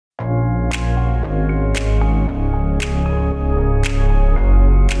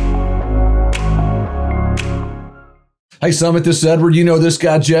Hey, Summit, this is Edward. You know this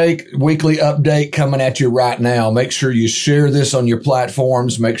guy, Jake. Weekly update coming at you right now. Make sure you share this on your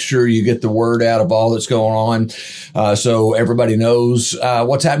platforms. Make sure you get the word out of all that's going on so everybody knows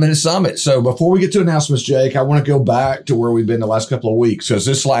what's happening at Summit. So before we get to announcements, Jake, I want to go back to where we've been the last couple of weeks. Because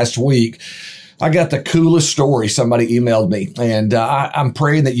this last week, I got the coolest story. Somebody emailed me, and I'm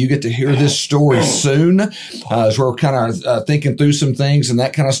praying that you get to hear this story soon as we're kind of thinking through some things and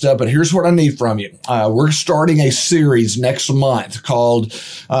that kind of stuff. But here's what I need from you. We're starting a series next month called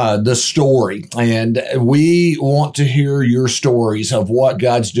The Story, and we want to hear your stories of what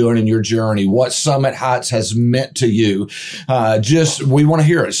God's doing in your journey, what Summit Heights has meant to you. We want to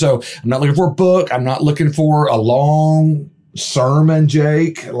hear it. So I'm not looking for a book. I'm not looking for a long sermon,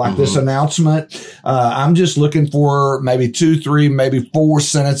 Jake, like this announcement. I'm just looking for maybe 2, 3, maybe 4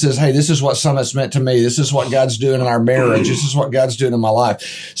 sentences. Hey, this is what Summit's meant to me. This is what God's doing in our marriage. This is what God's doing in my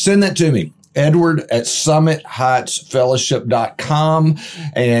life. Send that to me. Edward@summitheightsfellowship.com.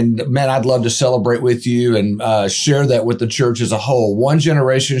 And man, I'd love to celebrate with you and share that with the church as a whole. One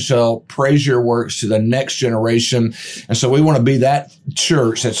generation shall praise your works to the next generation. And so we want to be that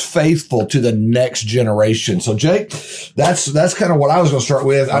church that's faithful to the next generation. So Jake, that's kind of what I was going to start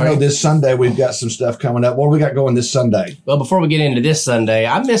with. I know this Sunday we've got some stuff coming up. What do we got going this Sunday? Well, before we get into this Sunday,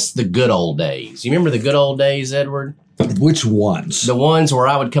 I miss the good old days. You remember the good old days, Edward? Which ones? The ones where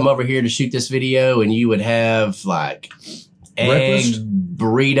I would come over here to shoot this video and you would have like breakfast? Egg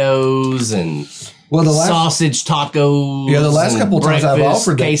burritos and sausage tacos. Yeah, the last couple of times I've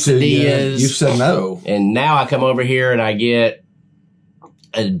offered that quesadillas. to you, you've said no. And now I come over here and I get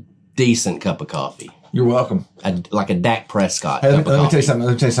a decent cup of coffee. You're welcome. Like a Dak Prescott. Hey, let me tell you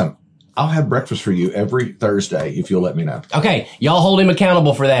something. I'll have breakfast for you every Thursday if you'll let me know. Okay, y'all hold him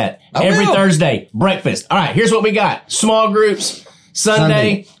accountable for that. Every Thursday, breakfast. All right, here's what we got. Small groups.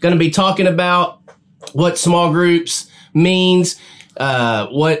 Sunday. Going to be talking about what small groups means,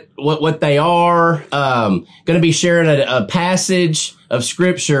 what they are. Going to be sharing a passage of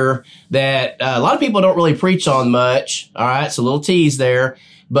scripture that a lot of people don't really preach on much. All right, so a little tease there.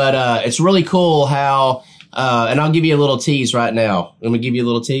 But it's really cool how... and I'll give you a little tease right now. Let me give you a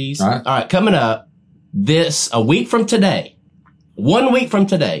little tease. All right. Coming up a week from today, 1 week from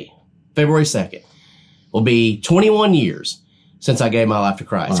today, February 2nd, will be 21 years since I gave my life to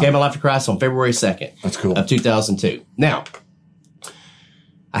Christ. I gave my life to Christ on February 2nd. That's cool. Of 2002. Now,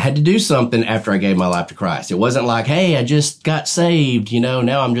 I had to do something after I gave my life to Christ. It wasn't like, hey, I just got saved.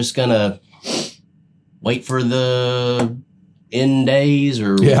 Now I'm just going to wait for the end days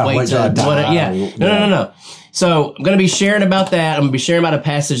or wait to whatever. No. So I'm going to be sharing about that. I'm going to be sharing about a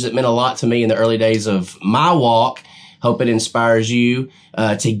passage that meant a lot to me in the early days of my walk. Hope it inspires you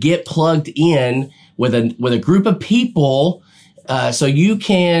to get plugged in with a group of people so you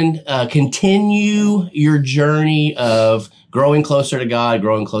can continue your journey of growing closer to God,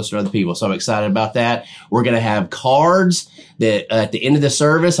 growing closer to other people. So I'm excited about that. We're going to have cards that at the end of the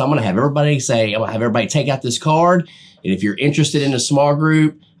service, I'm going to have everybody take out this card. And if you're interested in a small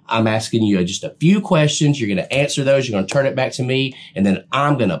group, I'm asking you just a few questions. You're going to answer those. You're going to turn it back to me. And then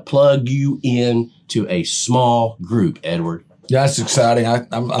I'm going to plug you in to a small group, Edward. Yeah, it's exciting.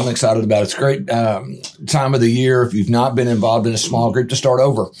 I'm excited about it. It's a great time of the year if you've not been involved in a small group to start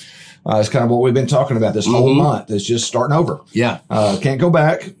over. It's kind of what we've been talking about this whole month. It's just starting over. Yeah. Can't go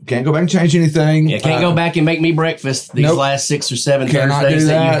back and change anything. Yeah, can't go back and make me breakfast these last 6 or 7 Thursdays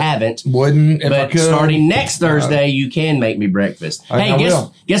that you haven't. Wouldn't if I could. Starting next Thursday, you can make me breakfast. Hey,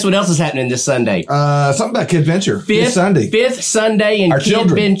 guess what else is happening this Sunday? Something about Kid Venture. This Sunday. Fifth Sunday in Kid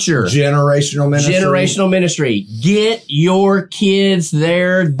Venture. Generational ministry. Get your kids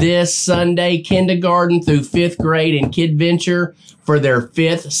there this Sunday, kindergarten through 5th grade in Kid Venture. For their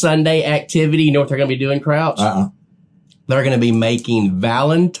 5th Sunday activity, you know what they're going to be doing, Crouch? They're going to be making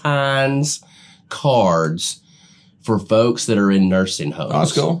Valentine's cards for folks that are in nursing homes. Oh,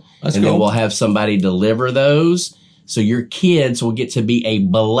 that's cool. And then we'll have somebody deliver those. So your kids will get to be a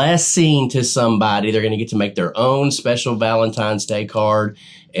blessing to somebody. They're going to get to make their own special Valentine's Day card.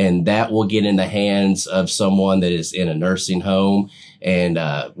 And that will get in the hands of someone that is in a nursing home. And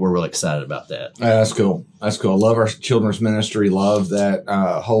we're really excited about that. That's cool. That's cool. I love our children's ministry. Love that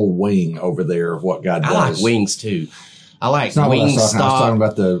whole wing over there of what God does. I like wings, too. I like Wingstop. I was talking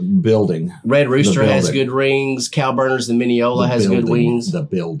about the building. Red Rooster has good rings. Cal Burners in Mineola has good wings. The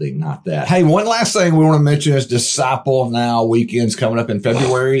building, not that. Hey, one last thing we want to mention is Disciple Now weekends coming up in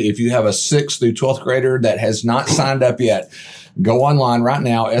February. If you have a 6th through 12th grader that has not signed up yet, go online right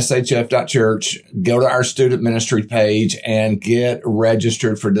now, shf.church, go to our student ministry page and get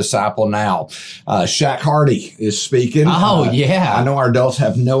registered for Disciple Now. Shaq Hardy is speaking. Oh, yeah. I know our adults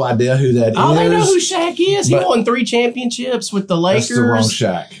have no idea who that is. Oh, they know who Shaq is. He won 3 championships with the Lakers. That's the wrong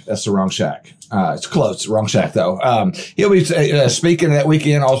Shaq. That's the wrong Shaq. It's close. Wrong Shaq, though. He'll be speaking that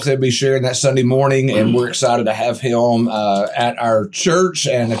weekend. Also, be sharing that Sunday morning, and we're excited to have him at our church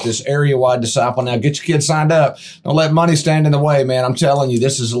and at this area-wide Disciple Now. Get your kids signed up. Don't let money stand in the way, man. I'm telling you,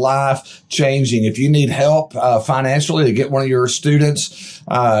 this is life-changing. If you need help financially to get one of your students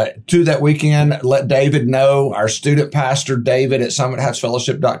to that weekend, let David know, our student pastor, David, at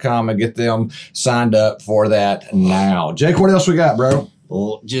summitheightsfellowship.com, and get them signed up for that now. Jake, what else we got, bro?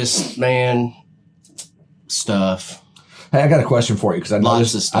 Well, just, man, stuff. Hey, I got a question for you because I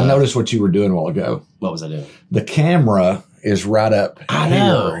noticed what you were doing a while ago. What was I doing? The camera is right up I here,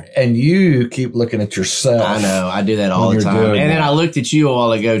 know. and you keep looking at yourself. I know. I do that all the time. And then I looked at you a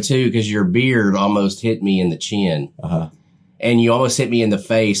while ago, too, because your beard almost hit me in the chin. Uh-huh. And you almost hit me in the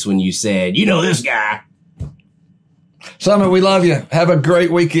face when you said, you know this guy. Summit, we love you. Have a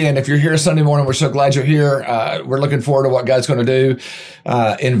great weekend. If you're here Sunday morning, we're so glad you're here. We're looking forward to what God's going to do.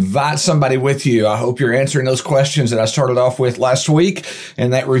 Invite somebody with you. I hope you're answering those questions that I started off with last week.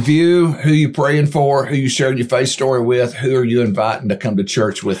 And that review, who you praying for, who you shared your faith story with, who are you inviting to come to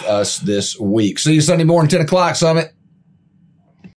church with us this week. See you Sunday morning, 10 o'clock, Summit.